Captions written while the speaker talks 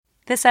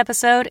This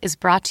episode is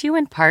brought to you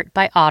in part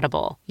by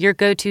Audible, your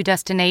go-to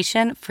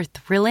destination for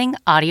thrilling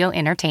audio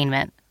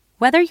entertainment.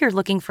 Whether you're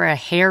looking for a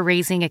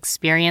hair-raising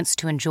experience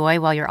to enjoy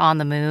while you're on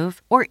the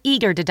move or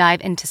eager to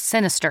dive into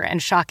sinister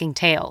and shocking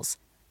tales,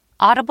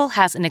 Audible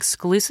has an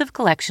exclusive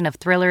collection of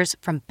thrillers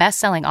from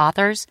best-selling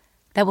authors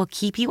that will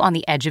keep you on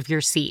the edge of your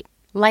seat,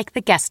 like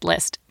The Guest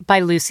List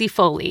by Lucy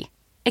Foley.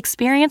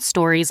 Experience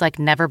stories like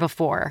never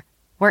before,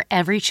 where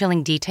every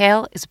chilling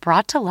detail is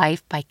brought to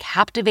life by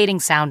captivating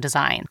sound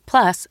design.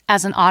 Plus,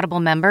 as an Audible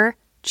member,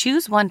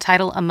 choose one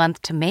title a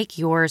month to make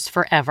yours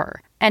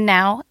forever. And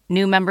now,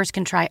 new members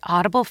can try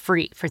Audible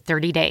free for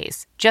 30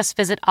 days. Just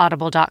visit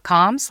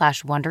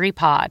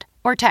audible.com/WonderyPod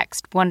or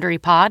text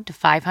WonderyPod to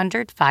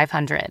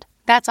 500-500.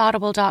 That's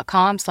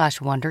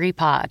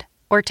audible.com/WonderyPod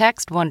or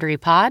text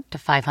WonderyPod to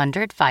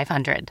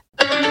 500-500.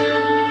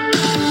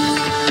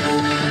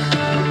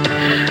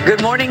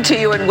 Good morning to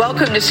you and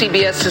welcome to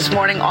CBS This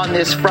Morning on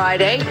this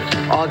Friday,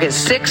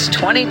 August 6,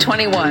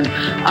 2021.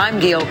 I'm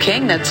Gail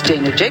King. That's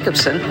Dana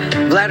Jacobson.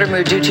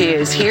 Vladimir Duthier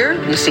is here.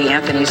 You see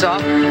Anthony's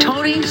off.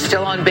 Tony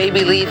still on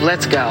baby leave.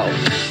 Let's go.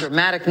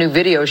 Dramatic new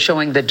video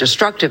showing the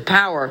destructive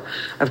power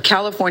of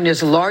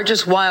California's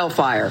largest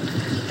wildfire.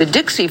 The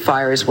Dixie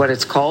Fire is what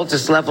it's called.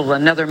 Just leveled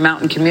another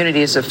mountain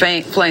community as the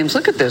flames,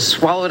 look at this,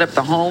 swallowed up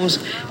the homes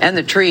and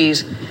the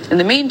trees. In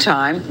the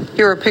meantime,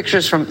 here are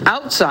pictures from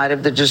outside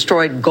of the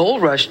destroyed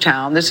Gold Rush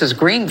town. This is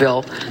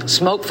Greenville.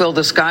 Smoke filled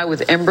the sky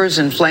with embers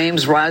and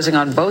flames rising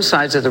on both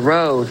sides of the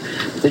road.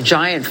 The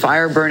giant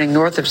fire burning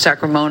north of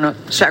Sacramento,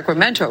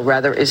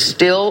 is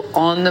still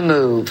on the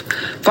move.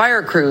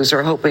 Fire crews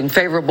are hoping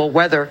favorable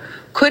weather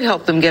could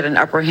help them get an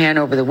upper hand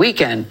over the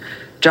weekend.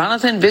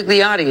 Jonathan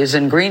Vigliotti is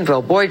in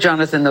Greenville. Boy,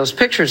 Jonathan, those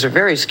pictures are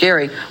very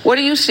scary. What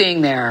are you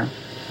seeing there?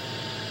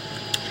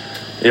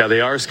 Yeah,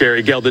 they are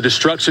scary, Gail. The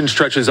destruction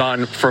stretches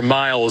on for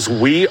miles.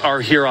 We are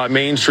here on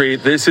Main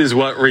Street. This is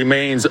what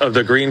remains of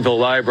the Greenville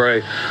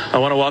Library. I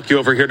want to walk you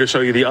over here to show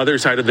you the other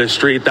side of this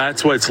street.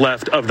 That's what's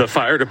left of the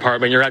fire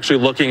department. You're actually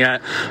looking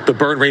at the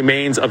burned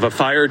remains of a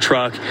fire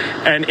truck.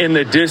 And in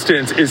the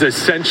distance is a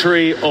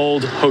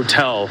century-old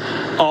hotel,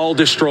 all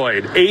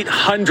destroyed.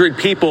 800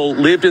 people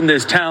lived in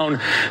this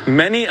town.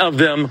 Many of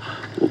them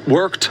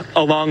worked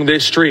along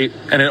this street,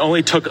 and it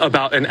only took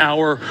about an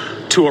hour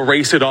to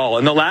erase it all.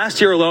 In the last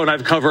year alone,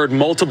 I've covered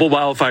multiple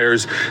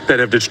wildfires that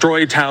have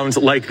destroyed towns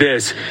like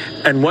this.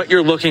 And what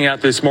you're looking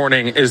at this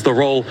morning is the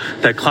role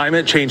that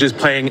climate change is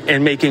playing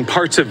in making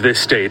parts of this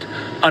state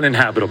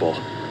uninhabitable.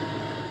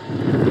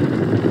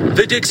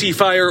 The Dixie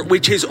Fire,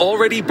 which has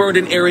already burned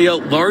an area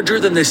larger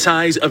than the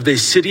size of the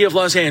city of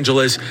Los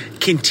Angeles,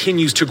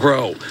 continues to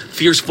grow.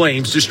 Fierce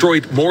flames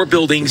destroyed more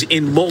buildings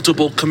in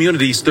multiple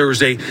communities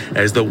Thursday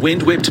as the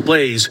wind-whipped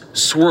blaze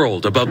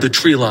swirled above the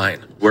tree line.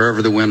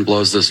 Wherever the wind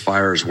blows this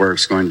fire is where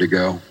it's going to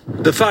go.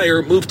 The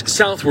fire moved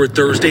southward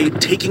Thursday,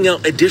 taking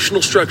out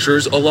additional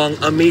structures along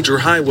a major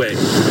highway.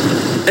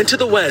 And to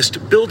the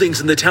west, buildings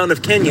in the town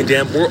of Canyon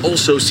Dam were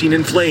also seen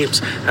in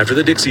flames after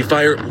the Dixie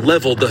Fire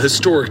leveled the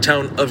historic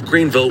town of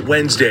Greenville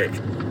Wednesday.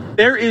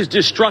 There is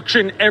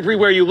destruction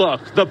everywhere you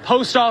look. The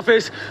post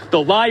office,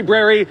 the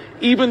library,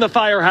 even the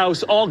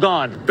firehouse, all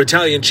gone.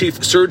 Battalion Chief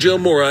Sergio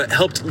Mora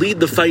helped lead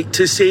the fight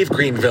to save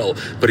Greenville,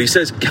 but he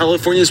says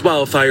California's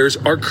wildfires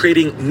are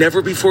creating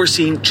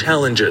never-before-seen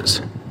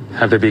challenges.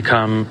 Have they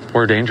become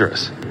more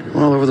dangerous?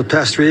 Well, over the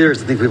past 3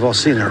 years, I think we've all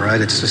seen it, right?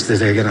 It's just that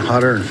they're getting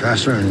hotter and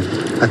faster, and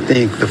I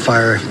think the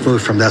fire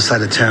moved from that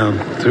side of town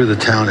through the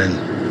town in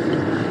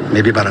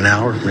maybe about an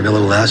hour, maybe a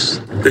little less.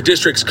 The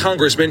district's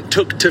congressman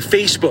took to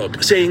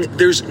Facebook, saying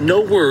there's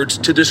no words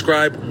to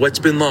describe what's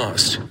been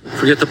lost.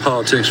 Forget the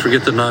politics,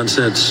 forget the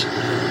nonsense.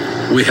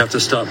 We have to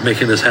stop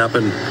making this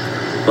happen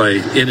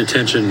by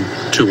inattention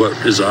to what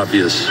is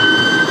obvious.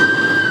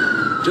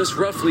 Just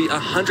roughly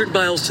 100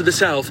 miles to the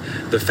south,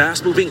 the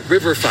fast-moving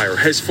river fire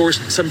has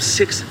forced some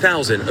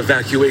 6,000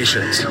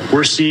 evacuations.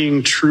 We're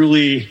seeing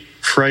truly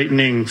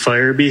frightening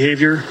fire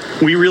behavior.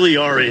 We really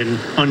are in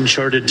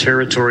uncharted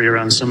territory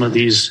around some of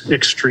these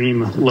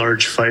extreme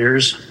large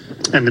fires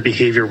and the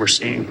behavior we're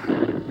seeing.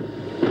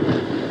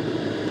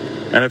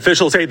 And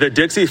officials say the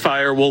Dixie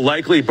Fire will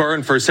likely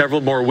burn for several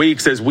more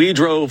weeks. As we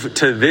drove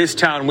to this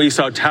town, we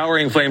saw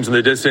towering flames in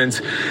the distance,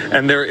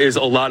 and there is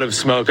a lot of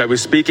smoke. I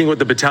was speaking with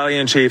the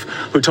battalion chief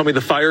who told me the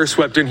fire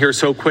swept in here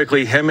so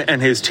quickly, him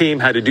and his team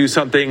had to do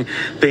something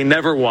they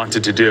never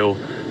wanted to do.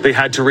 They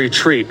had to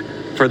retreat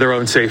for their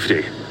own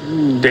safety.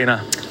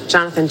 Dana.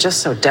 Jonathan,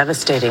 just so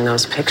devastating,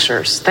 those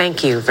pictures.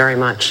 Thank you very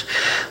much.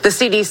 The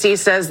CDC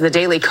says the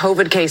daily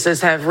COVID cases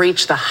have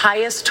reached the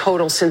highest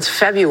total since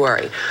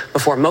February,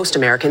 before most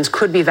Americans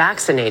could be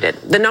vaccinated.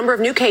 The number of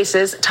new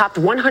cases topped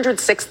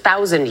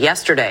 106,000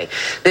 yesterday.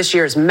 This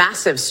year's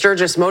massive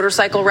Sturgis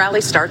motorcycle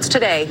rally starts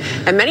today,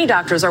 and many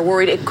doctors are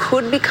worried it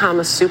could become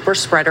a super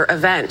spreader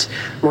event.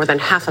 More than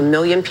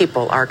 500,000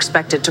 people are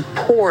expected to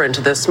pour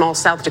into the small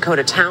South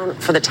Dakota town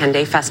for the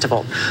 10-day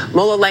festival.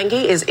 Mola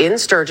Lenghi is in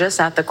Sturgis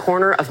at the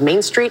corner of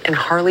Main Street and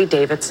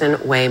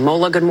Harley-Davidson Way.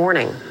 Mola, good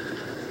morning.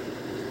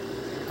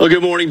 Well,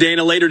 good morning,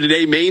 Dana. Later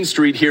today, Main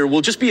Street here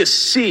will just be a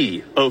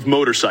sea of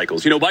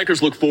motorcycles. You know,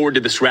 bikers look forward to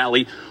this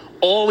rally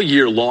all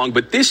year long,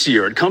 but this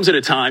year it comes at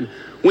a time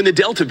when the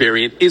Delta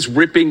variant is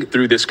ripping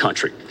through this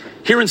country.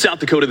 Here in South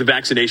Dakota, the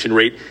vaccination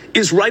rate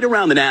is right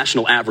around the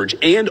national average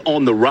and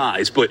on the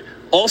rise, but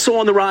also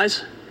on the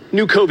rise,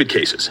 new COVID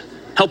cases.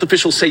 Health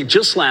officials say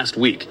just last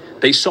week,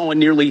 they saw a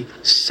nearly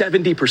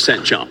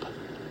 70% jump.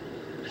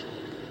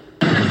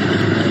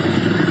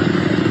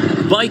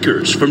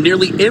 Bikers from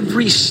nearly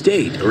every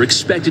state are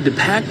expected to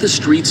pack the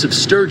streets of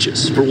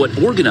Sturgis for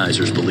what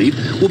organizers believe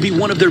will be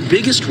one of their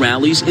biggest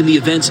rallies in the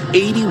event's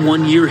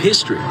 81-year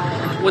history.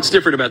 What's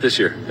different about this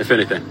year, if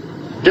anything?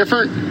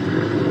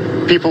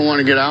 Different. People want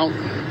to get out.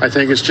 I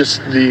think it's just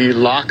the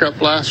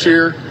lockup last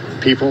year.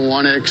 People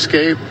want to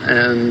escape,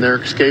 and they're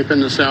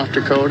escaping to South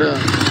Dakota.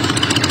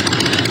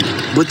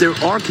 But there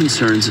are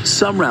concerns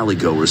some rally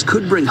goers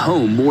could bring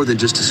home more than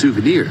just a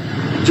souvenir.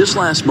 Just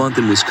last month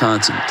in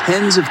Wisconsin,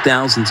 tens of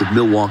thousands of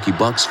Milwaukee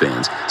Bucks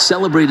fans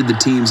celebrated the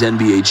team's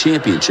NBA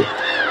championship.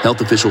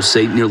 Health officials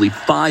say nearly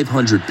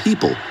 500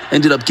 people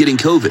ended up getting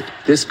COVID.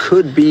 This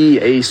could be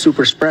a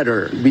super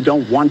spreader. We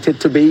don't want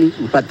it to be,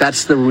 but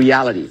that's the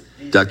reality.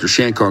 Dr.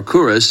 Shankar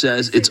Kura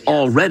says it's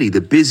already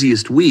the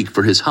busiest week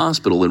for his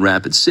hospital in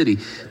Rapid City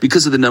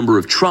because of the number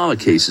of trauma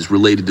cases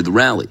related to the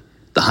rally.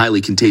 The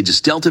highly contagious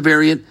Delta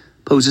variant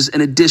poses an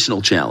additional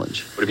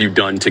challenge. What have you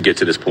done to get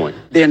to this point?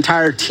 The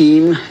entire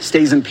team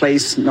stays in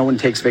place. No one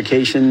takes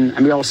vacation.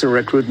 And we also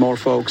recruit more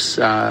folks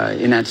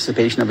in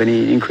anticipation of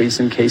any increase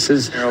in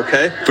cases.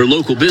 Okay. For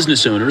local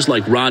business owners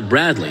like Rod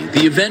Bradley,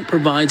 the event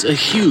provides a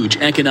huge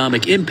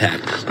economic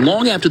impact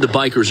long after the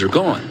bikers are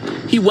gone.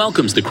 He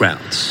welcomes the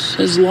crowds,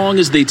 as long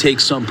as they take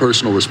some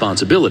personal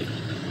responsibility.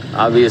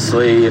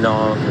 Obviously, you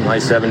know, my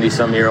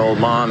 70-some-year-old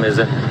mom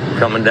isn't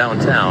coming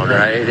downtown,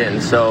 right?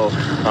 And so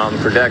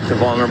protect the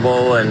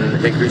vulnerable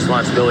and take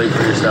responsibility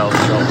for yourself.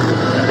 So,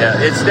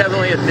 yeah, it's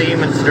definitely a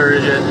theme in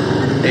Sturgis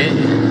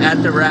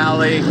at the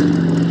rally,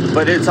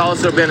 but it's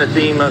also been a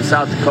theme of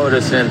South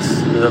Dakota since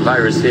the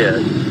virus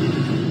hit.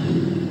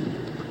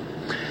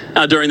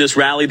 During this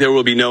rally, there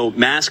will be no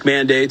mask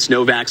mandates,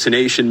 no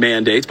vaccination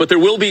mandates, but there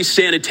will be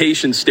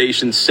sanitation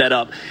stations set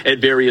up at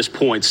various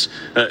points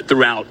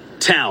throughout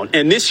town.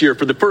 And this year,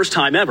 for the first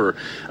time ever,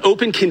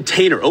 open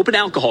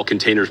alcohol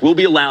containers will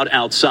be allowed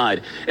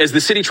outside as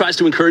the city tries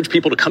to encourage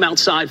people to come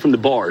outside from the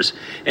bars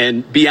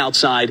and be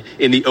outside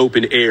in the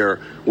open air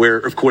where,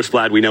 of course,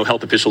 Vlad, we know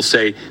health officials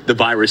say the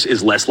virus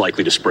is less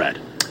likely to spread.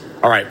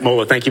 All right,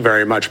 Mola, thank you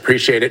very much.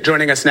 Appreciate it.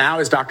 Joining us now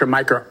is Dr.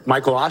 Michael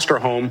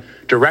Osterholm,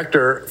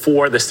 Director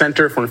for the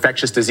Center for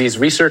Infectious Disease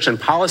Research and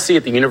Policy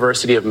at the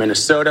University of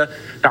Minnesota.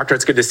 Doctor,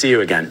 it's good to see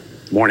you again.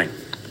 Morning.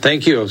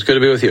 Thank you. It's good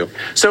to be with you.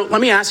 So let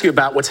me ask you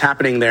about what's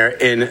happening there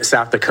in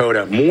South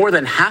Dakota. More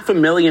than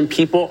 500,000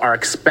 people are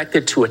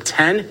expected to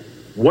attend.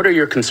 What are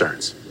your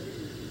concerns?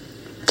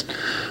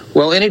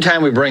 Well,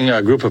 anytime we bring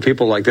a group of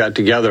people like that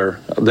together,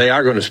 they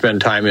are going to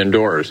spend time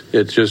indoors.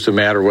 It's just a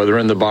matter of whether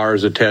in the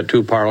bars, the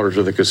tattoo parlors,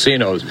 or the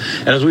casinos.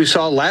 And as we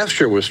saw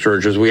last year with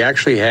Sturgis, we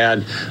actually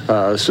had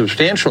a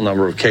substantial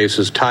number of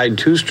cases tied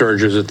to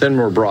Sturgis that then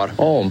were brought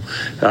home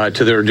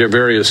to their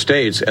various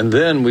states. And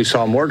then we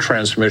saw more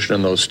transmission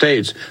in those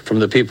states from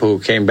the people who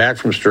came back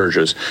from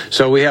Sturgis.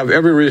 So we have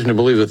every reason to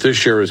believe that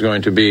this year is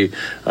going to be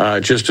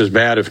just as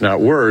bad, if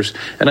not worse.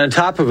 And on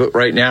top of it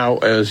right now,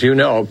 as you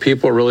know,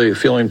 people are really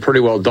feeling pretty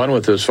well done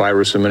with this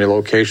virus in many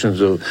locations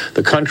of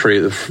the country.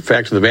 The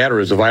fact of the matter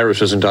is the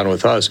virus isn't done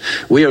with us.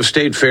 We have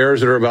state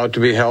fairs that are about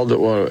to be held that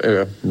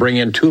will bring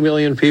in 2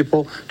 million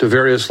people to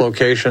various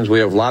locations. We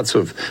have lots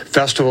of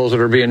festivals that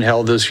are being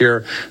held this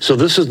year. So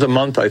this is the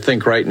month, I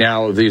think, right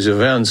now of these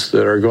events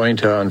that are going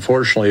to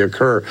unfortunately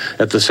occur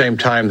at the same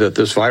time that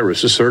this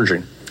virus is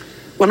surging.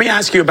 Let me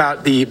ask you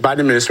about the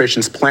Biden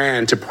administration's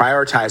plan to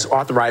prioritize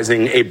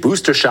authorizing a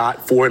booster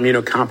shot for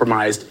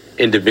immunocompromised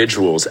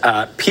individuals.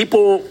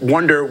 People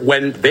wonder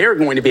when they're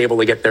going to be able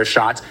to get their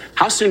shots.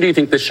 How soon do you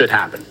think this should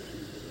happen?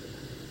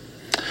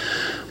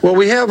 Well,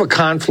 we have a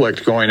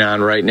conflict going on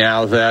right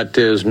now that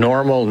is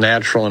normal,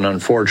 natural, and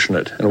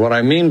unfortunate. And what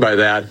I mean by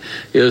that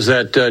is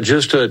that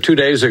just 2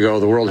 days ago,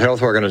 the World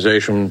Health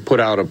Organization put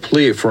out a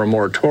plea for a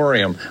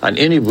moratorium on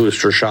any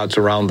booster shots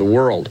around the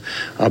world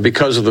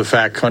because of the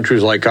fact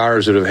countries like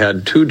ours that have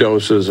had 2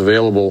 doses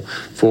available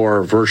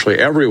for virtually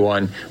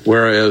everyone,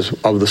 whereas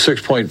of the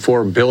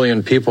 6.4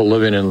 billion people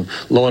living in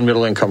low and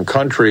middle income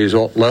countries,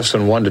 less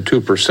than 1%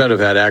 to 2% have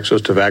had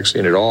access to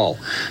vaccine at all.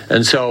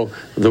 And so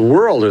the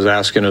world is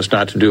asking us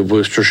not to do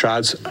booster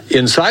shots.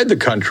 Inside the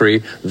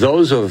country,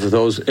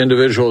 those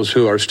individuals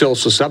who are still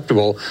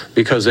susceptible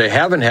because they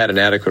haven't had an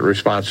adequate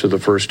response to the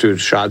first 2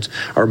 shots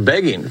are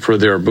begging for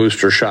their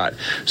booster shot.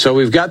 So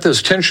we've got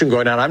this tension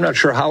going on. I'm not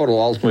sure how it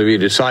will ultimately be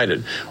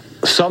decided.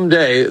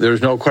 Someday,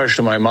 there's no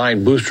question in my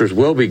mind, boosters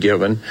will be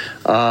given,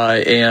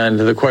 and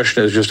the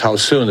question is just how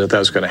soon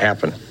that's going to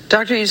happen.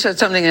 Doctor, you said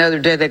something the other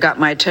day that got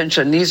my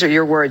attention. These are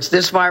your words.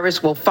 This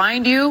virus will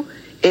find you.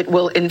 It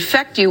will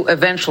infect you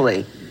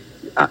eventually.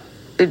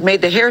 It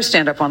made the hair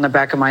stand up on the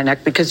back of my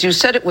neck because you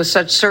said it with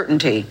such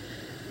certainty.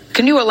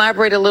 Can you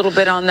elaborate a little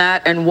bit on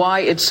that and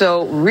why it's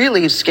so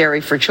really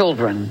scary for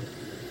children?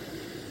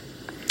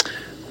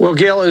 Well,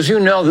 Gail, as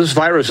you know, this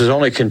virus has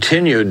only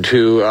continued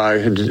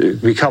to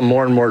become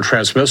more and more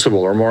transmissible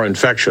or more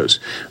infectious.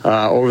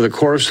 Over the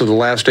course of the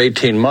last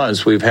 18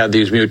 months, we've had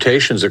these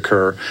mutations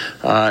occur,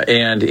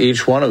 and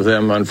each one of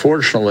them,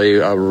 unfortunately,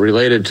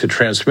 related to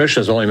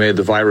transmission, has only made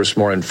the virus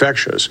more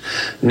infectious.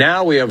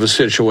 Now we have a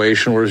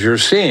situation where, as you're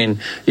seeing,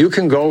 you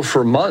can go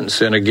for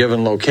months in a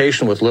given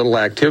location with little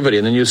activity,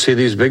 and then you see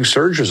these big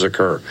surges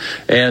occur.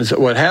 And so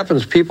what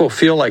happens, people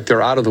feel like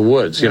they're out of the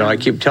woods. You know, I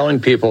keep telling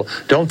people,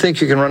 don't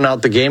think you can run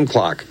out the game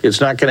clock.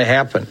 It's not going to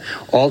happen.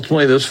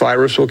 Ultimately, this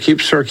virus will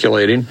keep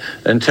circulating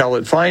until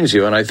it finds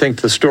you. And I think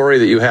the story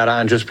that you had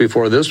on just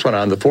before this one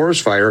on the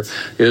forest fire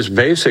is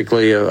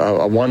basically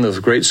one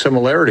of great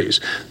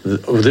similarities.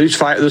 This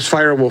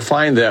fire will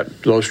find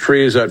those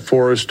trees, that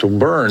forest to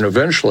burn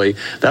eventually.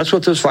 That's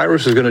what this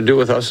virus is going to do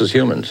with us as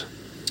humans.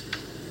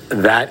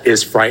 That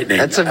is frightening.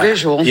 That's a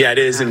visual. Yeah, it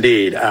is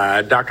indeed.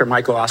 Dr.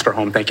 Michael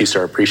Osterholm, thank you,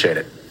 sir. Appreciate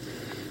it.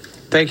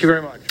 Thank you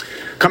very much.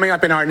 Coming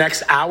up in our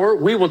next hour,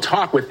 we will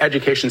talk with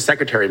Education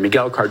Secretary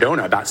Miguel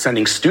Cardona about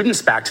sending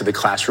students back to the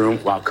classroom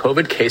while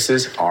COVID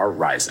cases are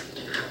rising.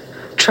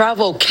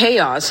 Travel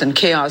chaos, and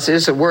chaos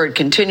is a word,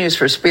 continues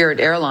for Spirit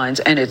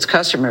Airlines and its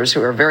customers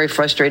who are very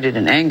frustrated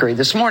and angry.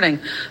 This morning,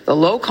 the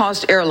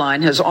low-cost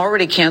airline has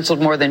already canceled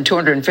more than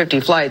 250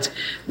 flights.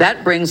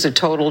 That brings the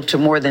total to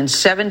more than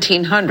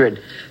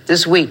 1,700.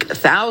 This week,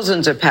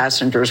 thousands of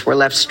passengers were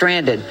left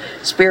stranded.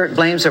 Spirit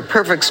blames a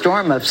perfect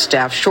storm of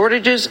staff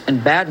shortages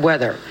and bad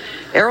weather.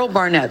 Errol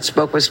Barnett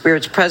spoke with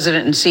Spirit's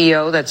president and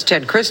CEO, that's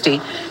Ted Christie.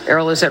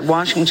 Errol is at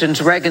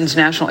Washington's Reagan's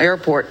National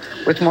Airport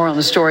with more on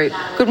the story.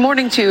 Good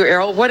morning to you,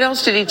 Errol. What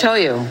else did he tell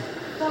you?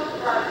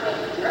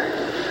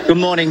 Good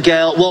morning,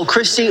 Gail. Well,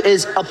 Christie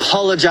is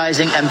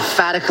apologizing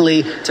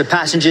emphatically to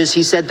passengers.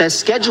 He said their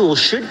schedule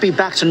should be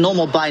back to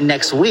normal by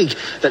next week,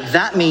 but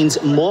that means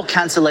more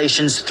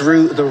cancellations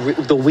through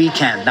the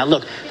weekend. Now,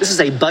 look, this is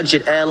a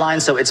budget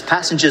airline, so its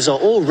passengers are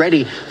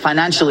already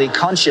financially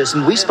conscious,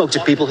 and we spoke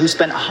to people who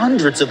spent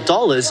hundreds of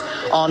dollars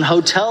on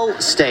hotel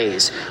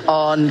stays,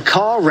 on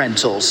car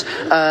rentals.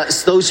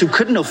 Those who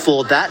couldn't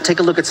afford that, take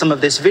a look at some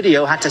of this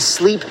video, had to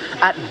sleep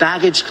at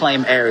baggage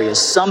claim areas,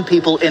 some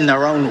people in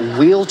their own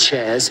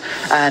wheelchairs.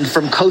 And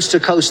from coast to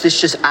coast, this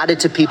just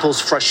added to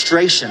people's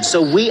frustration.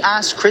 So we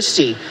asked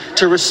Christie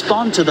to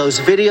respond to those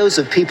videos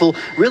of people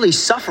really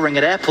suffering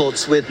at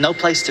airports with no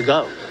place to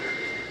go.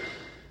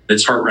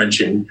 It's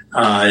heart-wrenching.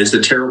 It's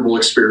a terrible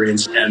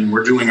experience, and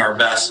we're doing our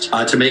best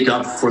to make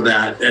up for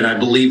that. And I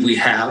believe we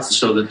have,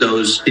 so that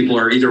those people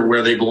are either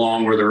where they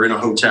belong, or they're in a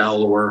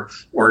hotel, or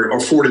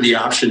afforded the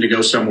option to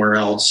go somewhere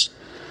else.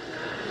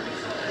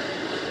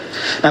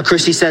 Now,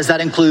 Christie says that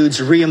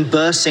includes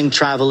reimbursing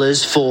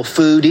travelers for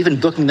food, even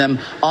booking them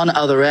on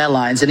other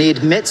airlines. And he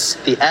admits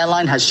the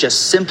airline has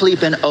just simply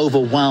been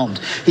overwhelmed.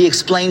 He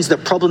explains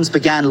that problems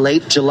began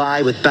late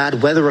July with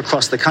bad weather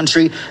across the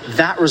country.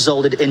 That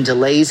resulted in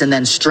delays and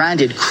then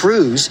stranded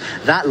crews.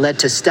 That led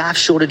to staff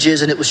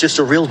shortages, and it was just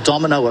a real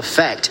domino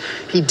effect.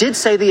 He did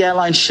say the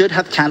airline should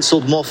have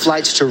canceled more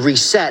flights to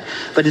reset,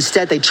 but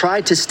instead they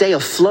tried to stay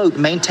afloat,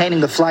 maintaining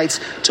the flights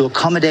to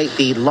accommodate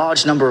the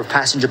large number of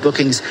passenger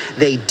bookings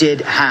they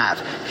did have.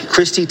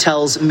 Christie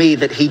tells me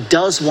that he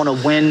does want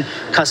to win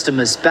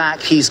customers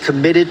back. He's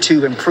committed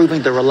to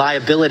improving the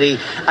reliability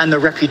and the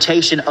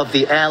reputation of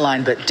the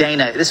airline. But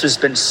Dana, this has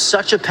been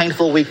such a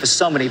painful week for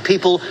so many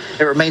people.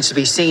 It remains to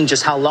be seen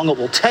just how long it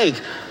will take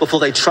before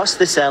they trust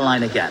this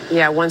airline again.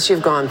 Yeah, once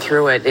you've gone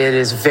through it, it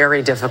is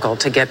very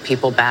difficult to get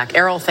people back.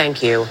 Errol,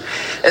 thank you.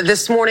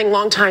 This morning,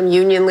 longtime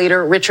union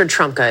leader Richard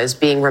Trumka is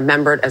being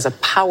remembered as a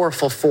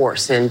powerful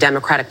force in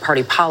Democratic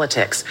Party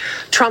politics.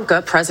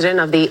 Trumka, president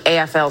of the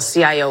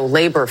AFL-CIO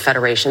Labor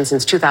Federation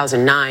since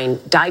 2009,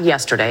 died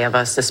yesterday of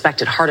a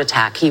suspected heart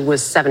attack. He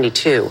was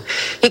 72.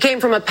 He came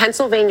from a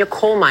Pennsylvania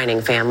coal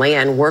mining family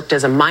and worked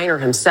as a miner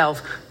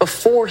himself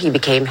before he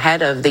became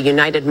head of the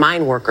United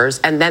Mine Workers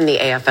and then the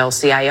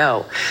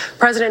AFL-CIO.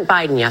 President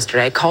Biden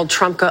yesterday called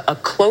Trumka a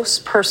close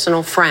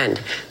personal friend.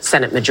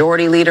 Senate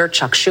Majority Leader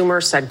Chuck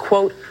Schumer said,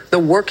 quote, "The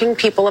working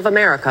people of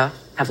America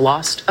have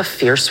lost a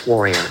fierce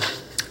warrior."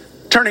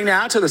 Turning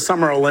now to the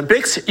Summer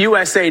Olympics,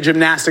 USA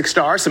gymnastics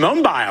star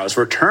Simone Biles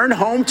returned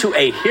home to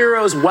a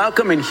hero's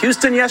welcome in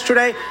Houston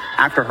yesterday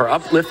after her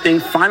uplifting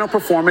final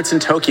performance in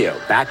Tokyo.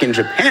 Back in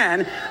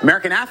Japan,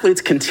 American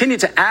athletes continue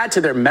to add to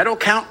their medal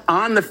count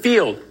on the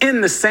field, in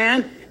the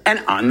sand,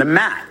 and on the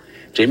mat.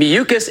 Jamie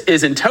Yukas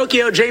is in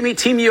Tokyo. Jamie,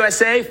 Team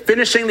USA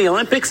finishing the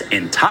Olympics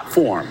in top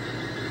form.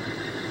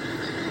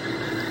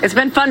 It's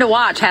been fun to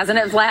watch, hasn't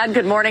it, Vlad?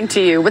 Good morning to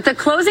you. With the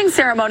closing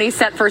ceremony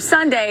set for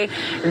Sunday,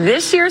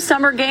 this year's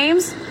Summer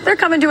Games, they're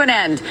coming to an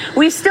end.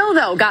 We've still,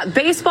 though, got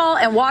baseball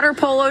and water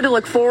polo to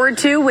look forward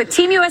to, with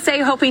Team USA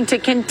hoping to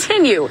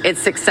continue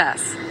its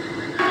success.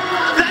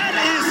 That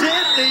is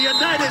it. The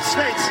United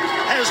States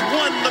has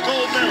won the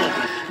gold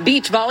medal.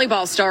 Beach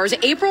volleyball stars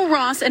April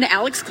Ross and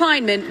Alex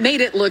Kleinman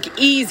made it look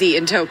easy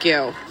in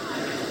Tokyo.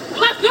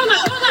 Left, go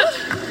left, go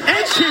left.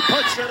 And she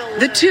puts it away.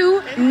 The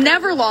two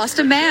never lost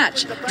a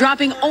match,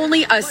 dropping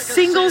only a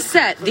single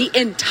set the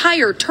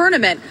entire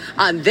tournament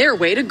on their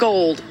way to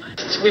gold.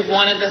 We've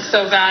wanted this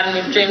so bad, and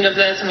we've dreamed of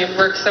this, and we've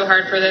worked so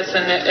hard for this,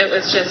 and it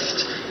was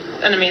just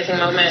an amazing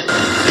moment.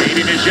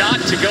 Katie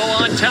Najat to go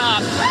on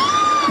top.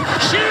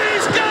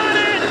 She's got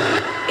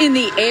it! In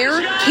the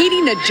air,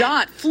 Katie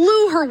Najat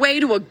flew her way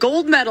to a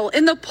gold medal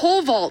in the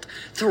pole vault,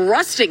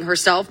 thrusting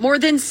herself more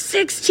than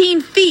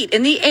 16 feet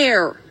in the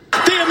air.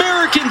 The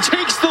American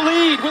takes the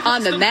lead.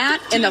 On the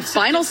mat, in the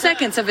final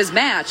seconds of his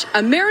match,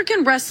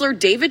 American wrestler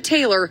David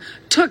Taylor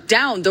took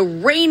down the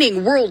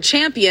reigning world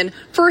champion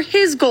for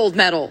his gold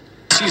medal.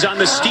 She's on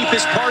the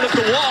steepest part of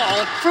the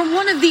wall. From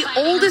one of the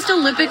oldest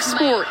Olympic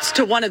sports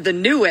to one of the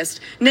newest,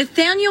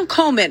 Nathaniel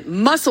Coleman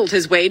muscled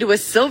his way to a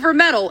silver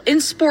medal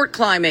in sport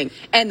climbing.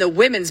 And the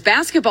women's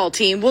basketball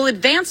team will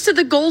advance to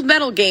the gold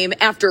medal game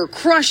after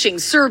crushing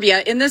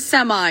Serbia in the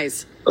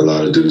semis. A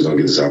lot of dudes don't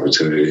get this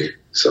opportunity,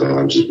 so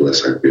I'm just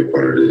blessed I could be a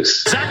part of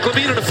this. Zach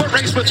Levine in a foot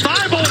race with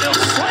Thibault, and he'll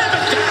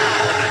slam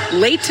it down.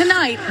 Late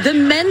tonight, the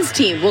men's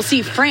team will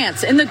see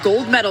France in the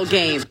gold medal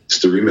game. It's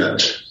the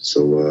rematch,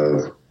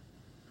 so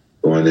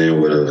going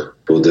in with a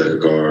full deck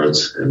of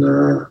cards and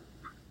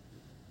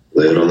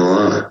lay it on the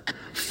line.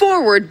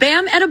 Forward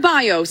Bam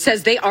Adebayo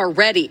says they are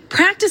ready.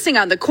 Practicing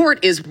on the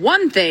court is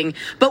one thing,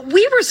 but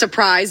we were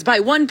surprised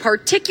by one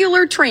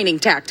particular training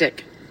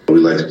tactic. We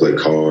like to play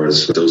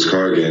cards. Those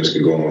card games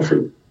can go on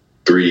for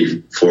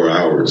 3-4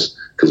 hours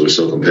because we're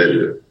so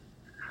competitive.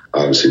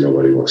 Obviously,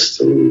 nobody wants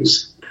to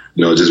lose.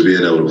 You know, just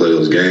being able to play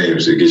those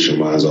games, it gets your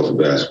minds off of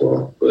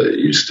basketball, but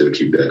you still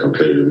keep that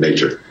competitive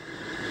nature.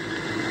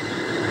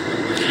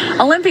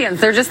 Olympians,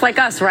 they're just like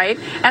us, right?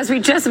 As we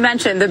just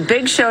mentioned, the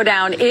big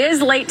showdown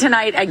is late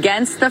tonight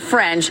against the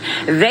French.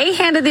 They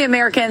handed the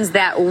Americans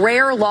that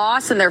rare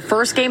loss in their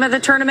first game of the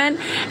tournament.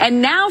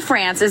 And now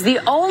France is the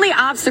only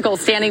obstacle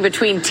standing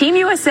between Team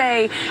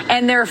USA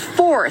and their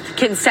fourth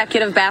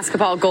consecutive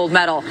basketball gold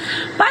medal.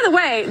 By the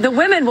way, the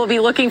women will be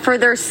looking for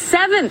their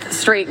 7th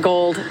straight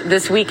gold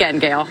this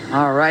weekend, Gail.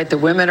 All right, the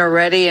women are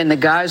ready and the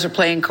guys are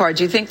playing cards.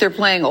 You think they're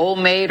playing Old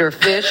Maid or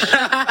Fish?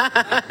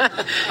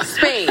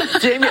 Spades.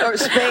 Jamie, or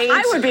Spades?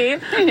 I would be.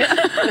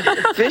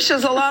 Fish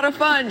is a lot of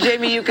fun.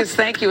 Jamie Yukas,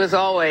 thank you as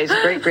always.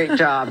 Great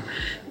job.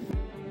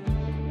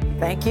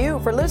 Thank you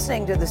for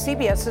listening to the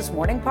CBS This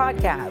Morning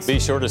podcast. Be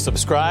sure to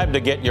subscribe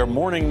to get your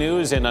morning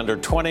news in under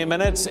 20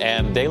 minutes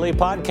and daily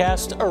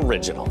podcast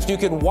originals. You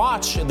can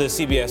watch the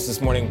CBS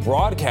This Morning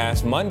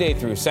broadcast Monday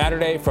through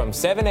Saturday from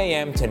 7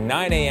 a.m. to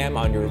 9 a.m.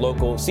 on your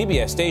local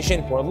CBS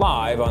station or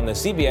live on the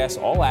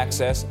CBS All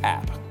Access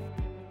app.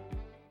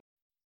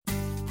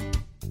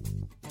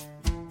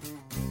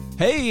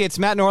 Hey, it's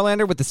Matt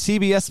Norlander with the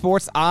CBS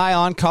Sports Eye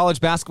on College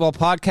Basketball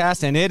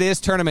podcast, and it is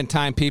tournament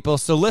time, people.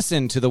 So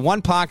listen to the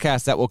one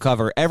podcast that will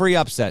cover every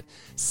upset,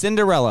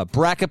 Cinderella,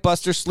 Bracket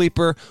Buster,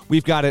 Sleeper.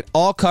 We've got it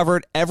all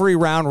covered, every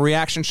round,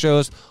 reaction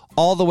shows,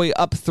 all the way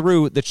up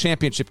through the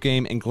championship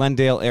game in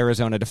Glendale,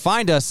 Arizona. To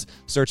find us,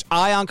 search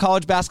Eye on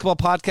College Basketball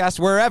podcast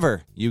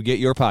wherever you get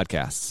your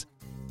podcasts.